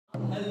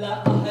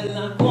But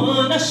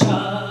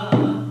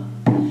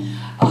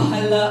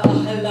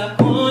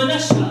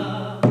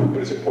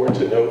it's important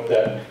to note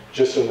that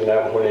just in the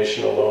Navajo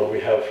Nation alone, we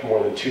have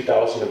more than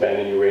 2,000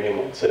 abandoned uranium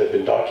mines that have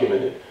been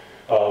documented.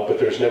 But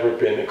there's never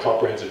been a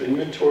comprehensive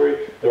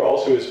inventory. There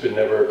also has been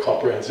never a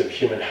comprehensive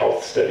human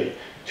health study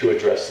to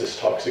address this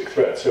toxic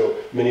threat. So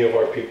many of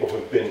our people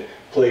have been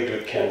plagued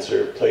with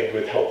cancer, plagued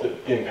with health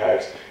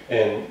impacts.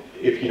 And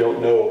if you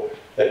don't know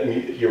that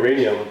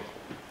uranium,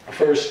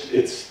 first,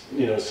 it's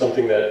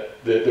something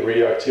that the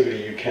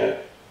radioactivity you can't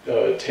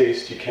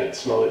taste, you can't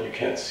smell it, you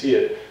can't see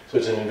it. So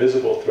it's an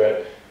invisible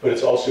threat, but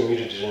it's also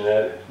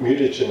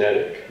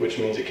mutagenetic, which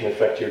means it can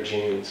affect your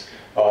genes.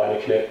 And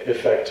it can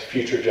affect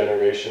future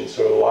generations.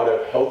 So a lot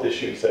of health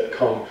issues that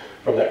come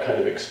from that kind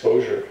of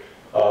exposure.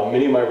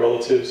 Many of my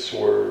relatives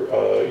were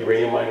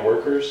uranium mine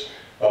workers.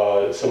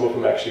 Some of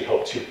them actually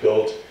helped to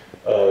build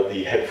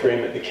the head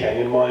frame at the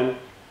Canyon mine.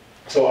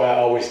 So I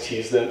always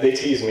tease them. They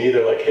tease me.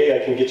 They're like,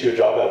 hey, I can get you a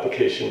job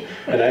application.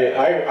 And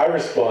I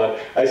respond.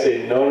 I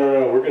say,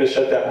 no, we're going to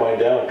shut that mine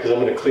down because I'm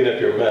going to clean up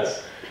your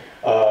mess.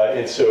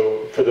 And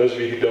so for those of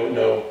you who don't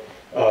know,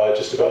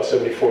 just about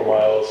 74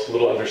 miles, a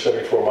little under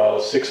 74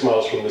 miles, 6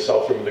 miles from the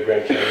south rim of the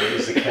Grand Canyon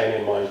is the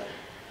Canyon Mine,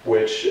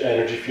 which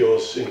Energy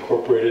Fuels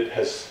Incorporated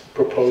has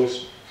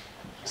proposed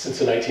since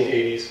the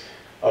 1980s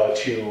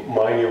to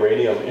mine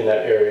uranium in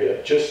that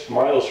area, just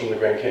miles from the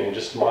Grand Canyon,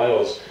 just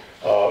miles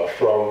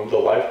from the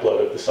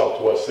lifeblood of the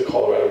Southwest, the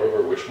Colorado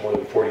River, which more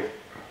than 40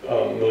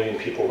 million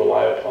people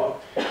rely upon.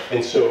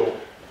 And so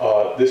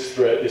this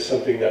threat is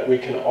something that we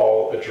can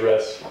all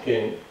address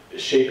in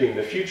shaping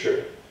the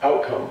future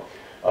outcome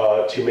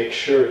to make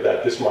sure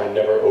that this mine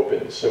never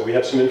opens. So we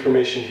have some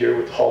information here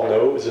with Hall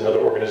No, is another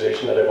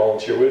organization that I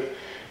volunteer with.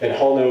 And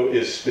Hall No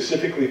is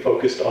specifically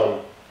focused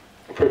on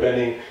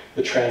preventing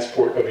the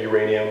transport of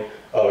uranium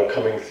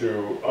coming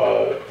through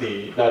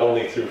not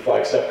only through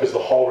Flagstaff, because the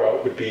haul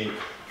route would be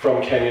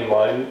from Canyon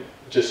Mine,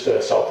 just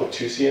south of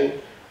Tusayan,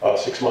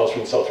 6 miles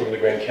from the south rim of the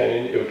Grand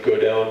Canyon. It would go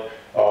down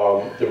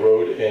the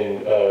road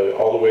and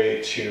all the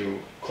way to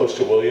close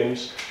to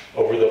Williams,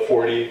 over the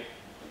 40,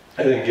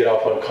 and then get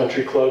off on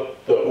Country Club,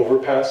 the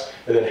overpass,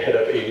 and then head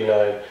up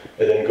 89,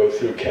 and then go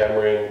through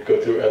Cameron,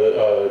 go through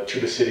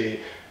Tuba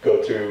City,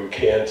 go through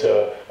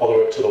Kayenta, all the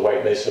way up to the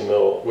White Mesa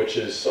Mill, which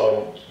is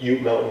on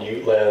Ute Mountain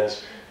Ute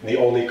lands, the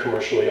only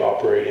commercially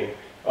operating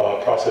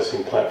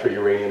processing plant for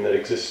uranium that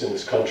exists in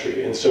this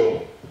country. And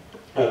so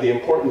the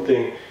important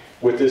thing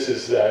with this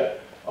is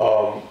that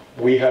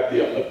we have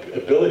the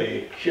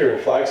ability here in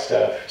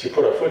Flagstaff to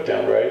put our foot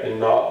down, right, and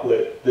not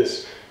let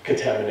this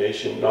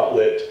contamination, not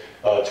let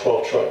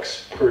 12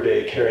 trucks per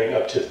day carrying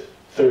up to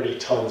 30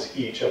 tons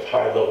each of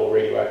high-level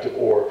radioactive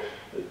ore,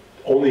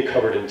 only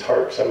covered in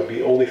tarps. That would be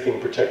the only thing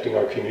protecting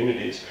our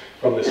communities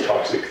from this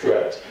toxic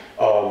threat.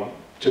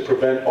 To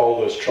prevent all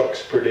those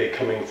trucks per day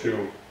coming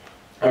through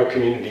our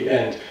community.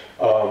 And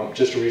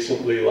just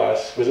recently,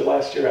 was it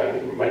last year? I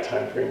don't know, my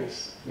time frame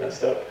is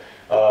messed up.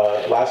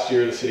 Last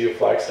year, the city of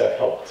Flagstaff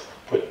helped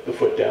put the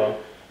foot down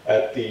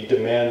at the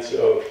demands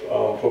of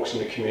folks in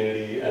the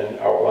community and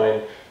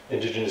outlying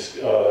indigenous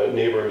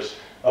neighbors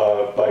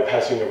by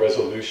passing a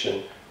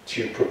resolution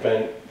to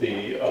prevent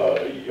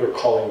or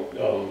calling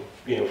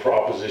for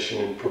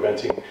opposition and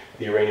preventing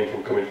the uranium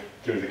from coming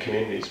through the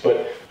communities.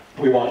 But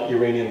we want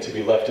uranium to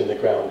be left in the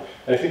ground.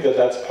 And I think that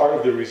that's part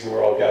of the reason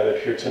we're all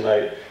gathered here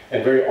tonight,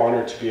 and very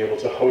honored to be able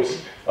to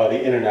host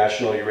the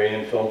International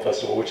Uranium Film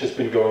Festival, which has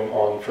been going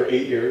on for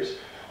 8 years.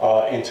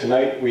 And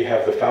tonight we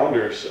have the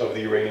founders of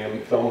the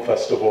Uranium Film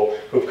Festival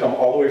who have come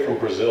all the way from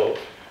Brazil.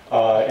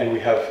 And we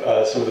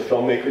have some of the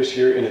filmmakers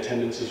here in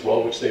attendance as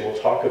well, which they will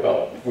talk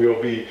about. We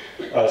will be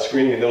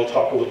screening, and they'll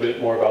talk a little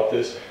bit more about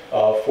this,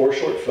 4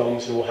 short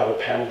films, and we'll have a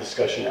panel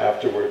discussion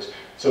afterwards.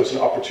 So it's an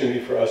opportunity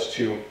for us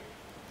to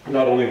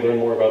not only learn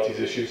more about these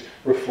issues,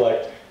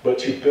 reflect, but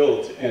to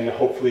build and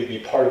hopefully be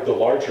part of the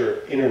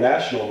larger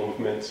international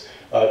movements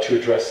to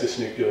address this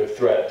nuclear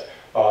threat.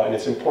 And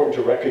it's important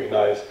to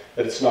recognize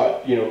that it's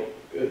not,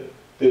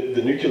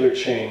 the nuclear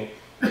chain,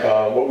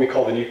 what we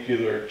call the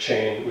nuclear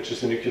chain, which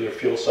is the nuclear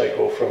fuel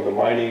cycle, from the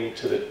mining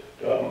to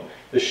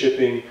the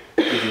shipping,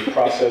 to the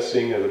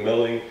processing or the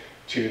milling,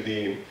 to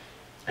the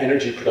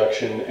energy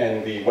production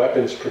and the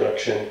weapons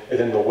production, and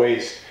then the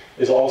waste,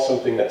 is all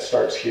something that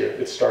starts here.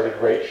 It started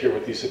right here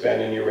with these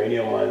abandoned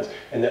uranium mines,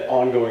 and the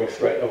ongoing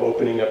threat of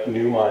opening up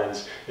new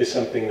mines is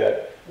something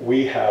that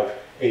we have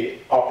an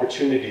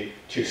opportunity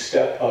to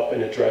step up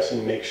and address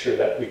and make sure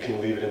that we can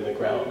leave it in the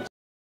ground.